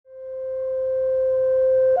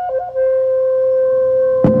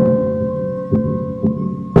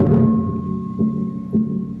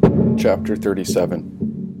Chapter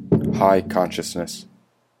 37. High Consciousness.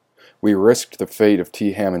 We risked the fate of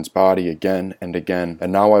T. Hammond's body again and again,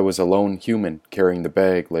 and now I was a lone human carrying the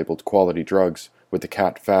bag labeled quality drugs, with the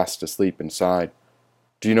cat fast asleep inside.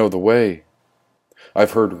 "Do you know the way?"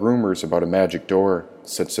 "I've heard rumors about a magic door,"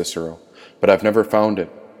 said Cicero, "but I've never found it,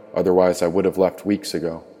 otherwise I would have left weeks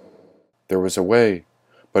ago." There was a way,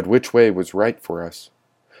 but which way was right for us?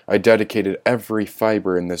 I dedicated every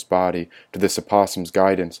fiber in this body to this opossum's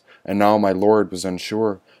guidance, and now my lord was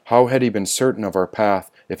unsure. How had he been certain of our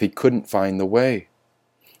path if he couldn't find the way?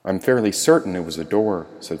 "I'm fairly certain it was a door,"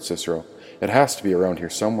 said Cicero. "It has to be around here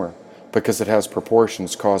somewhere, because it has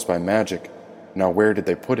proportions caused by magic. Now where did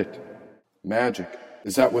they put it?" Magic?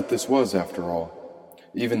 Is that what this was, after all?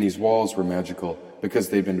 Even these walls were magical, because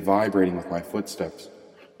they'd been vibrating with my footsteps.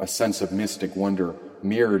 A sense of mystic wonder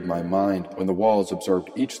mirrored my mind when the walls absorbed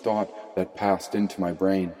each thought that passed into my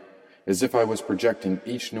brain, as if I was projecting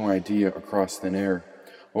each new idea across thin air.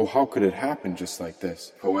 Oh, how could it happen just like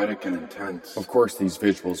this? Poetic and intense. Of course, these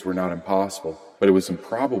visuals were not impossible, but it was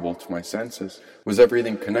improbable to my senses. Was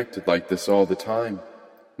everything connected like this all the time?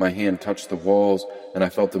 My hand touched the walls, and I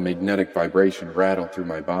felt the magnetic vibration rattle through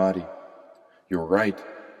my body. "You're right,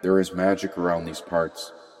 there is magic around these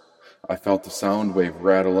parts." I felt the sound wave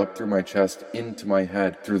rattle up through my chest into my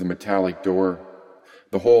head through the metallic door.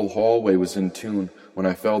 The whole hallway was in tune when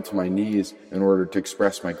I fell to my knees in order to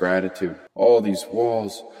express my gratitude. All these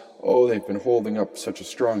walls, oh, they've been holding up such a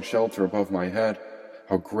strong shelter above my head.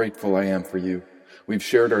 How grateful I am for you. We've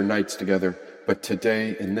shared our nights together, but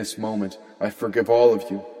today, in this moment, I forgive all of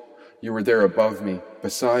you. You were there above me,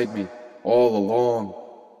 beside me, all along.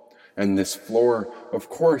 And this floor, of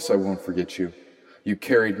course I won't forget you. You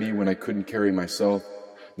carried me when I couldn't carry myself.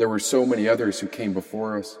 There were so many others who came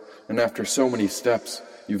before us, and after so many steps,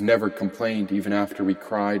 you've never complained even after we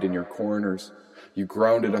cried in your corners. You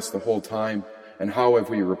grounded us the whole time, and how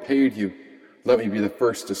have we repaid you? Let me be the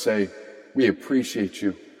first to say, we appreciate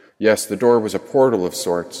you. "Yes, the door was a portal of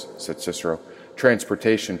sorts," said Cicero.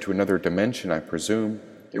 "Transportation to another dimension, I presume.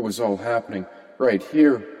 It was all happening right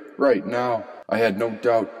here, right now. I had no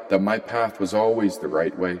doubt that my path was always the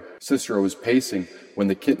right way." Cicero was pacing when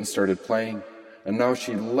the kitten started playing, and now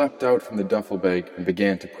she leapt out from the duffel bag and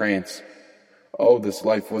began to prance. Oh, this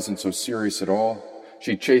life wasn't so serious at all.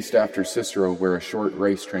 She chased after Cicero where a short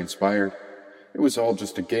race transpired. It was all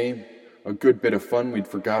just a game, a good bit of fun we'd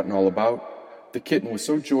forgotten all about. The kitten was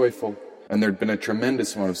so joyful, and there'd been a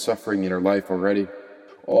tremendous amount of suffering in her life already.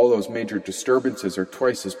 All those major disturbances are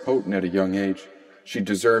twice as potent at a young age. She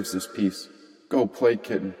deserves this peace. Go play,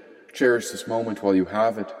 kitten. Cherish this moment while you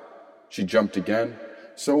have it. She jumped again,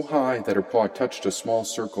 so high that her paw touched a small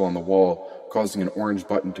circle on the wall, causing an orange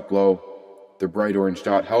button to glow. The bright orange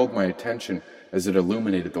dot held my attention as it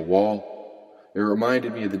illuminated the wall. It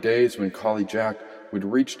reminded me of the days when Collie Jack would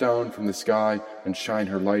reach down from the sky and shine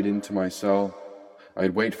her light into my cell.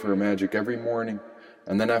 I'd wait for her magic every morning,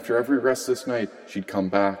 and then after every restless night, she'd come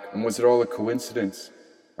back. And was it all a coincidence?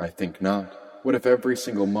 I think not. What if every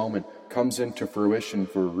single moment comes into fruition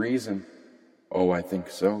for a reason? Oh, I think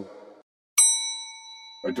so.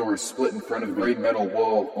 A door split in front of the great metal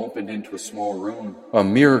wall, opened into a small room. "A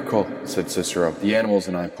miracle," said Cicero. The animals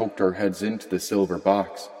and I poked our heads into the silver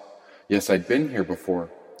box. Yes, I'd been here before.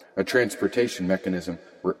 A transportation mechanism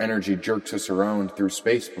where energy jerks us around through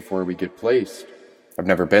space before we get placed. "I've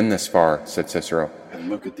never been this far," said Cicero. "And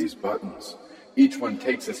look at these buttons. Each one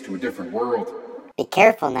takes us to a different world." "Be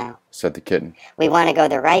careful now," said the kitten. "We want to go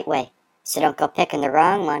the right way, so don't go picking the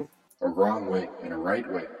wrong one." A wrong way and a right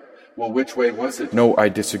way. Well, which way was it? "No, I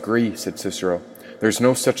disagree," said Cicero. "There's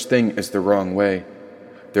no such thing as the wrong way.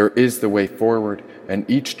 There is the way forward, and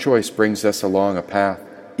each choice brings us along a path.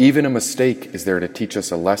 Even a mistake is there to teach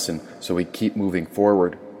us a lesson, so we keep moving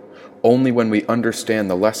forward. Only when we understand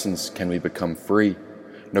the lessons can we become free.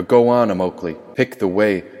 Now go on, Amokli. Pick the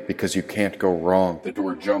way, because you can't go wrong." The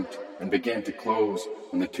door jumped and began to close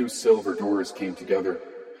when the two silver doors came together.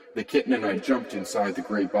 The kitten and I jumped inside the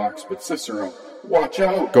gray box, but Cicero, "Watch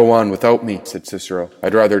out!" "Go on without me," said Cicero.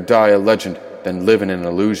 "I'd rather die a legend than live in an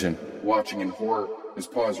illusion." Watching in horror, his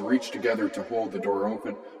paws reached together to hold the door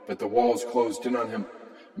open, but the walls closed in on him.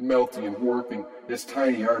 Melting and warping, his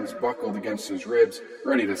tiny arms buckled against his ribs,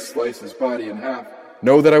 ready to slice his body in half.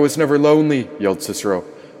 "Know that I was never lonely," yelled Cicero.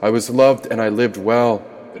 "I was loved and I lived well."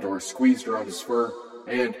 The door squeezed around his fur,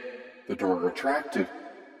 and the door retracted.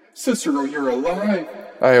 "Cicero, you're alive!"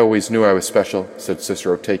 "I always knew I was special," said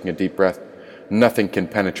Cicero, taking a deep breath. "Nothing can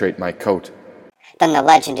penetrate my coat." "Then the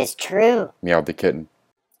legend is true," meowed the kitten.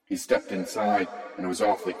 He stepped inside, and it was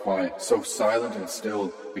awfully quiet, so silent and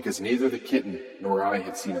still, because neither the kitten nor I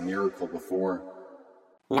had seen a miracle before.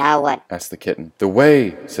 Now what? asked the kitten. The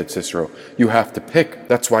way, said Cicero. You have to pick.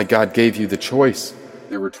 That's why God gave you the choice.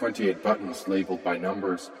 There were 28 buttons labeled by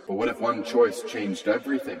numbers, but what if one choice changed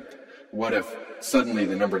everything? What if suddenly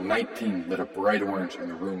the number 19 lit up bright orange and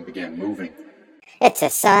the room began moving? It's a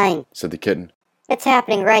sign, said the kitten. It's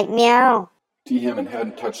happening right meow. T. Hammond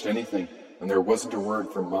hadn't touched anything, and there wasn't a word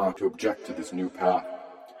from Ma to object to this new path.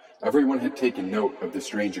 Everyone had taken note of the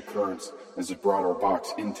strange occurrence as it brought our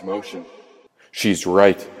box into motion. She's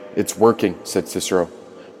right. It's working, said Cicero.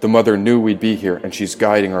 The mother knew we'd be here, and she's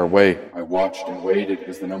guiding our way. I watched and waited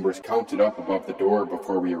as the numbers counted up above the door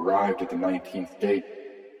before we arrived at the 19th gate.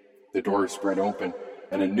 The door spread open,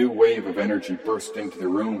 and a new wave of energy burst into the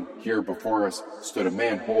room. Here before us stood a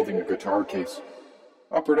man holding a guitar case.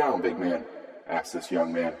 Up or down, big man? Asked this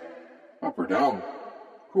young man. Up or down?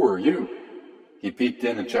 Who are you? He peeked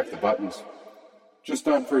in and checked the buttons. Just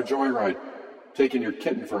on for a joyride. Taking your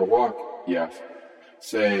kitten for a walk, he asked.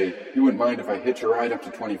 Say, you wouldn't mind if I hitch a ride up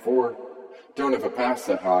to 24? Don't have a pass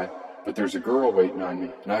that high, but there's a girl waiting on me,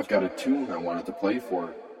 and I've got a tune I wanted to play for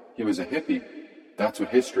her. He was a hippie. That's what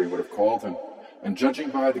history would have called him. And judging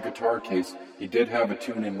by the guitar case, he did have a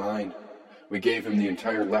tune in mind. We gave him the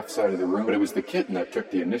entire left side of the room, but it was the kitten that took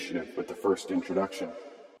the initiative with the first introduction.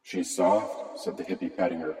 She's soft, said the hippie,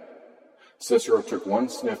 petting her. Cicero took one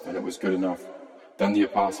sniff, and it was good enough. Then the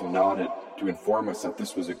opossum nodded to inform us that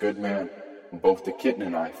this was a good man, and both the kitten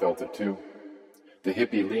and I felt it too. The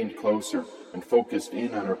hippie leaned closer and focused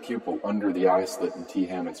in on her pupil under the eye slit in T.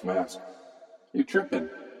 Hammond's mask. You tripping?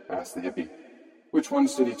 Asked the hippie. Which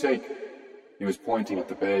ones did he take? He was pointing at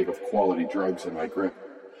the bag of quality drugs in my grip.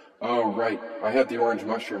 Oh, right, I had the orange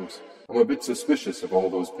mushrooms. I'm a bit suspicious of all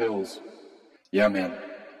those pills. Yeah, man,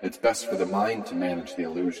 it's best for the mind to manage the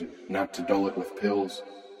illusion, not to dull it with pills.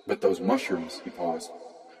 But those mushrooms, he paused.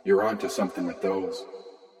 You're onto something with those.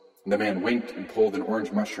 The man winked and pulled an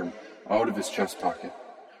orange mushroom out of his chest pocket.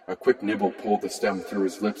 A quick nibble pulled the stem through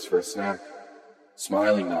his lips for a snack.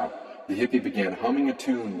 Smiling now, the hippie began humming a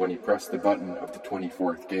tune when he pressed the button of the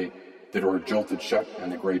 24th gate. The door jolted shut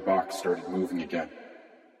and the gray box started moving again.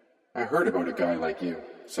 I heard about a guy like you,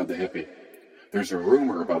 said the hippie. There's a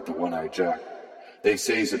rumor about the one-eyed Jack. They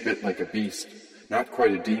say he's a bit like a beast, not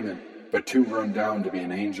quite a demon, but too run down to be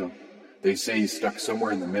an angel. They say he's stuck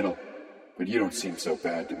somewhere in the middle, but you don't seem so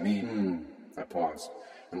bad to me. I paused.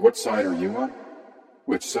 And what side are you on?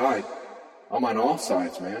 Which side? I'm on all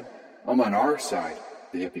sides, man. I'm on our side.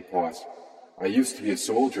 The hippie paused. I used to be a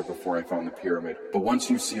soldier before I found the pyramid, but once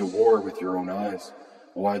you see a war with your own eyes,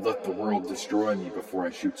 I'd let the world destroy me before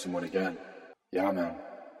I shoot someone again. Yeah, man,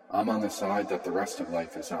 I'm on the side that the rest of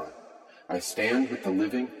life is on. I stand with the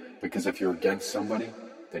living because if you're against somebody,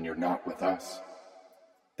 then you're not with us.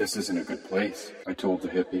 This isn't a good place, I told the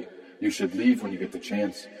hippie. You should leave when you get the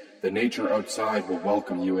chance. The nature outside will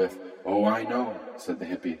welcome you if... Oh, I know, said the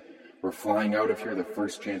hippie. We're flying out of here the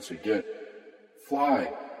first chance we get.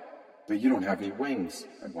 Fly. But you don't have any wings,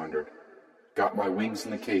 I wondered. Got my wings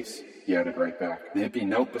in the case, he added right back. The hippie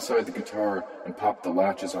knelt beside the guitar and popped the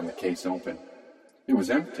latches on the case open. It was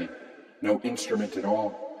empty. No instrument at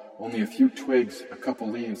all. Only a few twigs, a couple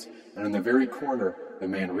leaves, and in the very corner, the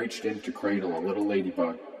man reached in to cradle a little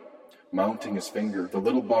ladybug. Mounting his finger, the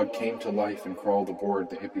little bug came to life and crawled aboard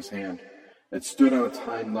the hippie's hand. It stood on its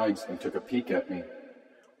hind legs and took a peek at me.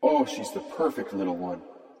 Oh, she's the perfect little one,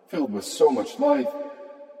 filled with so much life.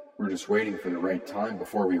 We're just waiting for the right time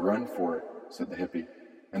before we run for it, said the hippie.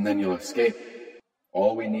 And then you'll escape.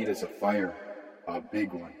 All we need is a fire, a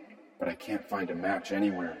big one. But I can't find a match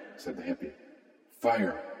anywhere, said the hippie.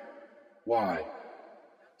 Fire. Why?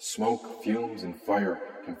 Smoke, fumes, and fire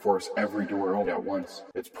can force every door open at once.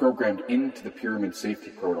 It's programmed into the pyramid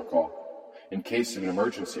safety protocol. In case of an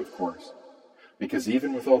emergency, of course. Because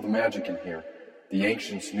even with all the magic in here, the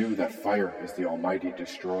ancients knew that fire is the almighty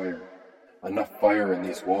destroyer. Enough fire in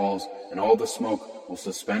these walls and all the smoke will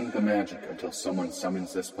suspend the magic until someone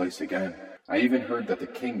summons this place again. I even heard that the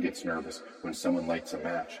king gets nervous when someone lights a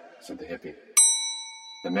match, said the hippie.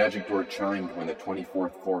 The magic door chimed when the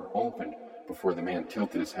 24th floor opened before the man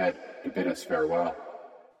tilted his head to bid us farewell.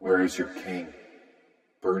 Where is your king?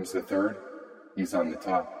 Burns the third? He's on the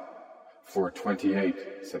top. Floor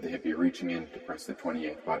 28, said the hippie, reaching in to press the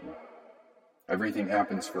 28th button. Everything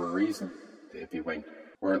happens for a reason, the hippie winked.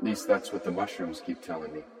 Or at least that's what the mushrooms keep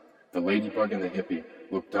telling me. The ladybug and the hippie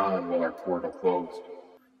looked on while our portal closed.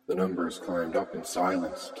 The numbers climbed up in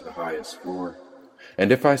silence to the highest floor.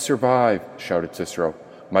 And if I survive, shouted Cicero,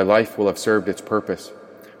 my life will have served its purpose.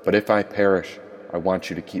 But if I perish, I want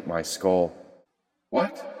you to keep my skull.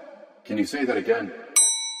 What? Can you say that again?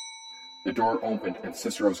 The door opened and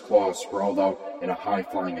Cicero's claws sprawled out in a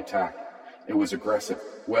high-flying attack. It was aggressive,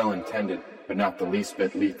 well-intended, but not the least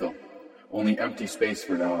bit lethal. Only empty space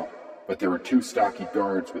for now, but there were 2 stocky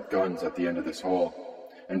guards with guns at the end of this hall,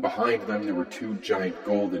 and behind them there were 2 giant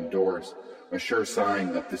golden doors, a sure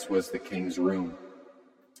sign that this was the king's room.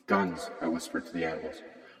 Guns, I whispered to the animals.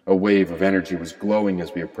 A wave of energy was glowing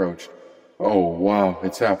as we approached. Oh, wow,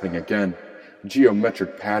 it's happening again.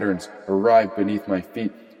 Geometric patterns arrived beneath my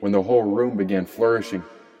feet when the whole room began flourishing.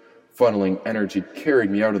 Funneling energy carried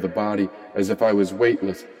me out of the body as if I was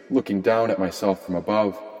weightless, looking down at myself from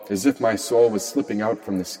above, as if my soul was slipping out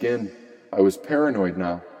from the skin. I was paranoid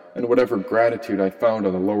now, and whatever gratitude I found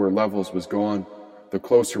on the lower levels was gone. The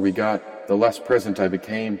closer we got, the less present I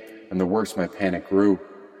became, and the worse my panic grew.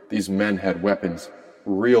 These men had weapons,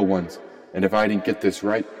 real ones, and if I didn't get this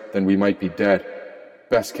right, then we might be dead.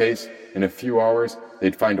 Best case, in a few hours,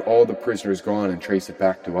 they'd find all the prisoners gone and trace it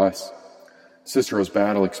back to us. Cicero's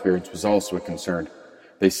battle experience was also a concern.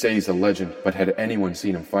 They say he's a legend, but had anyone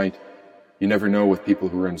seen him fight? You never know with people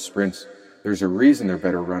who run sprints. There's a reason they're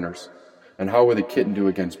better runners. And how would a kitten do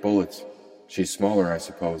against bullets? She's smaller, I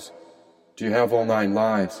suppose. Do you have all 9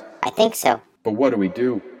 lives? I think so. But what do we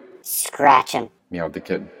do? Scratch him, meowed the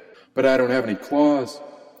kitten. But I don't have any claws.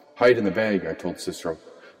 Hide in the bag, I told Cicero.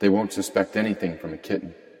 They won't suspect anything from a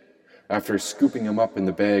kitten. After scooping him up in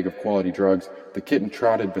the bag of quality drugs, the kitten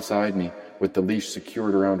trotted beside me with the leash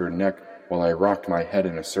secured around her neck while I rocked my head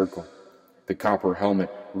in a circle. The copper helmet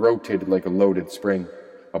rotated like a loaded spring,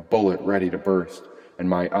 a bullet ready to burst, and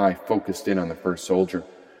my eye focused in on the first soldier.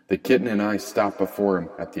 The kitten and I stopped before him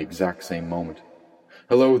at the exact same moment.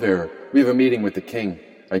 Hello there, we have a meeting with the king.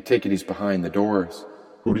 I take it he's behind the doors.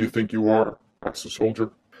 Who do you think you are? Asked the soldier.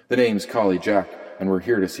 The name's Collie Jack, and we're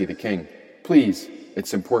here to see the king. Please,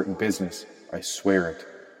 it's important business. I swear it.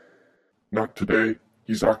 Not today.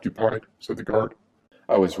 He's occupied, said the guard.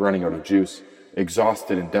 I was running out of juice,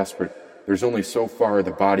 exhausted and desperate. There's only so far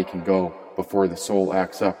the body can go before the soul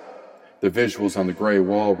acts up. The visuals on the gray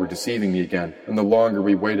wall were deceiving me again, and the longer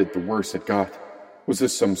we waited, the worse it got. Was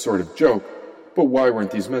this some sort of joke? But why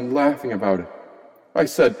weren't these men laughing about it? I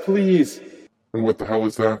said, please. And what the hell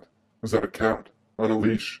is that? Is that a cat? On a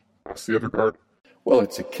leash? Asked the other guard. Well,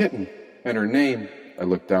 it's a kitten. And her name... I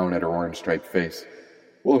looked down at her orange-striped face.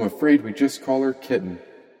 Well, I'm afraid we just call her Kitten.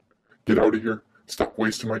 Get out of here. Stop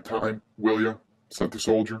wasting my time, will ya? Said the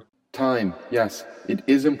soldier. Time, yes, it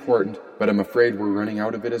is important, but I'm afraid we're running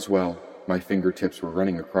out of it as well. My fingertips were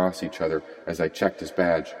running across each other as I checked his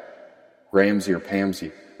badge. Ramsey or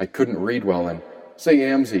Pamsey? I couldn't read well and... Say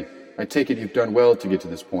Amsey. I take it you've done well to get to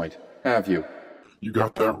this point, have you? You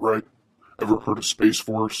got that right. Ever heard of Space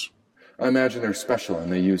Force? I imagine they're special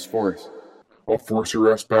and they use force. I'll force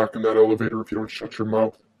your ass back in that elevator if you don't shut your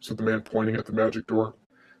mouth, said the man pointing at the magic door.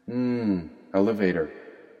 Elevator.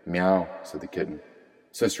 Meow, said the kitten.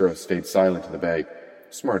 Cicero stayed silent in the bag.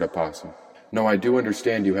 Smart opossum. No, I do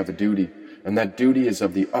understand you have a duty, and that duty is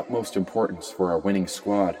of the utmost importance for our winning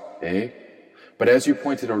squad, eh? But as you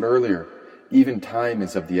pointed out earlier, even time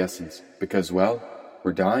is of the essence, because, well,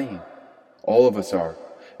 we're dying. All of us are,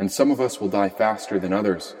 and some of us will die faster than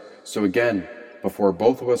others. So again, before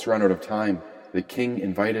both of us run out of time, the king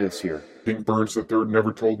invited us here. King Burns III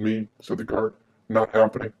never told me, said the guard. Not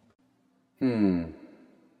happening.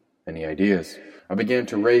 Any ideas? I began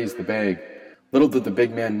to raise the bag. Little did the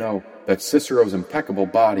big man know that Cicero's impeccable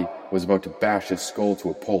body was about to bash his skull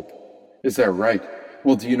to a pulp. Is that right?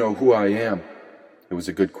 Well, do you know who I am? It was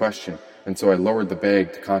a good question, and so I lowered the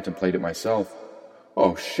bag to contemplate it myself.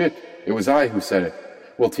 Oh, shit, it was I who said it.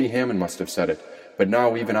 Well, T. Hammond must have said it, but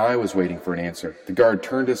now even I was waiting for an answer. The guard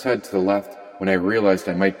turned his head to the left when I realized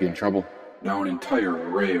I might be in trouble. Now an entire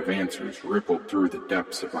array of answers rippled through the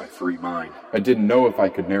depths of my free mind. I didn't know if I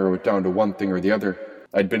could narrow it down to one thing or the other.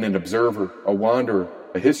 I'd been an observer, a wanderer,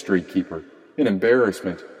 a history keeper, an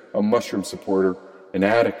embarrassment, a mushroom supporter, an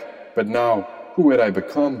addict. But now, who had I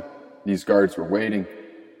become? These guards were waiting.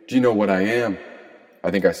 Do you know what I am?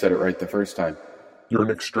 I think I said it right the first time. You're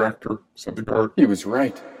an extractor, said the guard. He was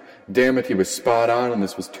right. Damn it, he was spot on, and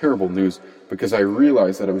this was terrible news, because I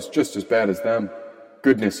realized that I was just as bad as them.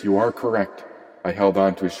 Goodness, you are correct. I held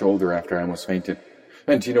on to his shoulder after I almost fainted.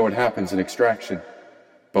 And do you know what happens in extraction?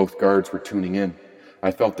 Both guards were tuning in.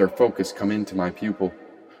 I felt their focus come into my pupil.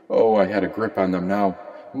 Oh, I had a grip on them now.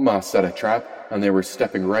 Ma set a trap, and they were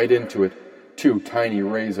stepping right into it. 2 tiny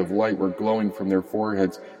rays of light were glowing from their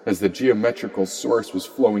foreheads as the geometrical source was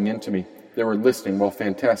flowing into me. They were listening while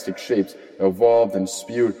fantastic shapes evolved and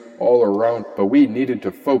spewed all around, but we needed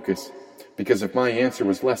to focus. Because if my answer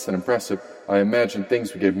was less than impressive, I imagined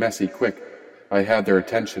things would get messy quick. I had their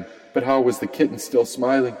attention, but how was the kitten still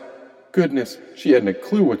smiling? Goodness, she hadn't a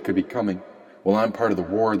clue what could be coming. Well, I'm part of the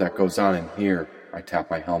war that goes on in here. I tap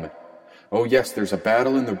my helmet. Oh yes, there's a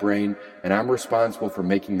battle in the brain, and I'm responsible for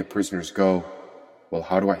making the prisoners go. Well,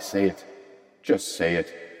 how do I say it? Just say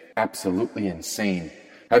it. Absolutely insane.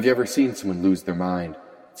 Have you ever seen someone lose their mind?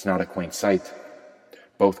 It's not a quaint sight.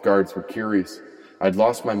 Both guards were curious. I'd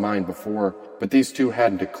lost my mind before, but these two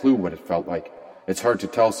hadn't a clue what it felt like. It's hard to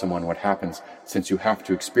tell someone what happens, since you have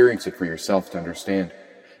to experience it for yourself to understand.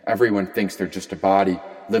 Everyone thinks they're just a body,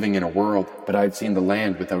 living in a world, but I'd seen the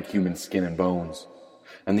land without human skin and bones.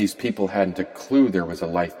 And these people hadn't a clue there was a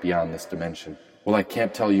life beyond this dimension. Well, I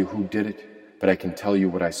can't tell you who did it, but I can tell you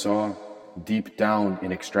what I saw. Deep down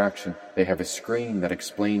in Extraction, they have a screen that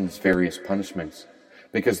explains various punishments.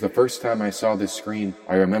 Because the first time I saw this screen,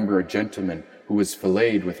 I remember a gentleman who was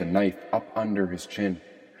filleted with a knife up under his chin.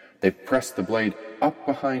 They pressed the blade up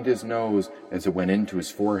behind his nose as it went into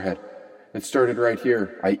his forehead. It started right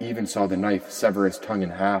here. I even saw the knife sever his tongue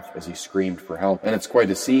in half as he screamed for help. And it's quite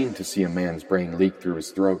a scene to see a man's brain leak through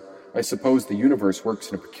his throat. I suppose the universe works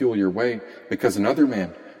in a peculiar way, because another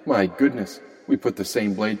man, my goodness, we put the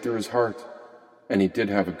same blade through his heart. And he did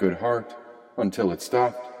have a good heart, until it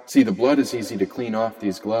stopped. See, the blood is easy to clean off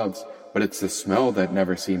these gloves, but it's the smell that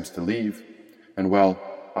never seems to leave. And well,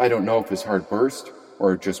 I don't know if his heart burst,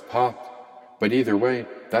 or it just popped. But either way,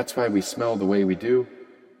 that's why we smell the way we do.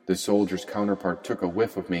 The soldier's counterpart took a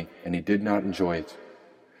whiff of me, and he did not enjoy it.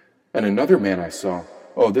 And another man I saw.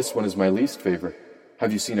 Oh, this one is my least favorite.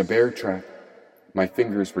 Have you seen a bear trap? My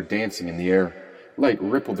fingers were dancing in the air. Light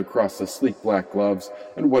rippled across the sleek black gloves,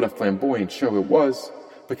 and what a flamboyant show it was.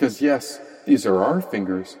 Because yes, these are our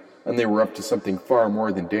fingers, and they were up to something far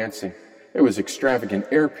more than dancing. It was extravagant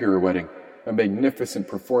air pirouetting, a magnificent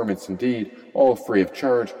performance indeed, all free of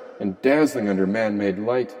charge, and dazzling under man-made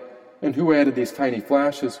light. And who added these tiny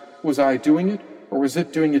flashes? Was I doing it, or was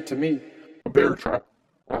it doing it to me? A bear trap,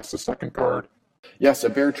 asked the second guard. Yes, a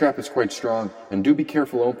bear trap is quite strong, and do be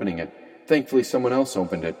careful opening it. Thankfully someone else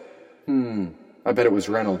opened it. I bet it was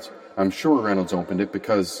Reynolds. I'm sure Reynolds opened it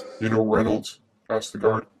because... You know Reynolds? Asked the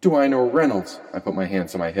guard. Do I know Reynolds? I put my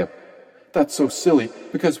hands on my hip. That's so silly,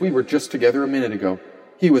 because we were just together a minute ago.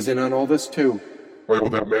 He was in on all this too. I owe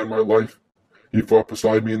that man my life. He fought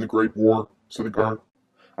beside me in the Great War, said the guard.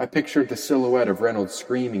 I pictured the silhouette of Reynolds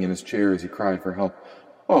screaming in his chair as he cried for help.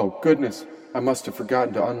 Oh, goodness, I must have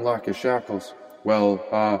forgotten to unlock his shackles. Well,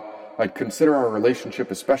 I'd consider our relationship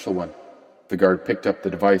a special one. The guard picked up the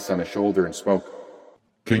device on his shoulder and spoke.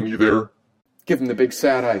 King, you there? Give him the big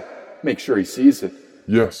sad eye. Make sure he sees it.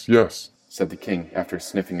 Yes, said the king after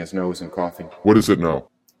sniffing his nose and coughing. What is it now?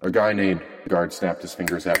 A guy named... The guard snapped his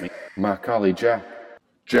fingers at me. Macaulay Jack.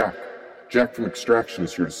 Jack from Extraction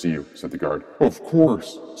is here to see you, said the guard. Of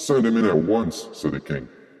course. Send him in at once, said the king.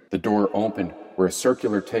 The door opened, where a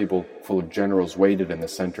circular table full of generals waited in the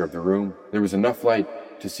center of the room. There was enough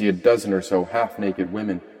light to see a dozen or so half-naked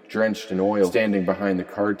women, drenched in oil, standing behind the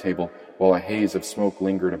card table, while a haze of smoke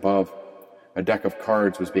lingered above. A deck of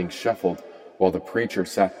cards was being shuffled, while the preacher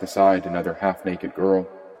sat beside another half-naked girl.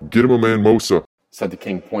 Get him a mimosa, said the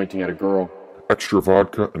king, pointing at a girl. Extra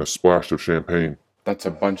vodka and a splash of champagne. That's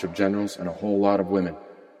a bunch of generals and a whole lot of women.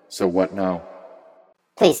 So what now?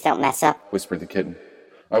 Please don't mess up, whispered the kitten.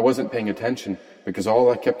 I wasn't paying attention, because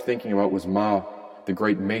all I kept thinking about was Ma, the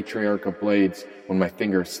great matriarch of blades, when my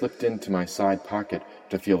finger slipped into my side pocket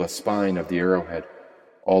to feel the spine of the arrowhead.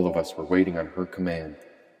 All of us were waiting on her command.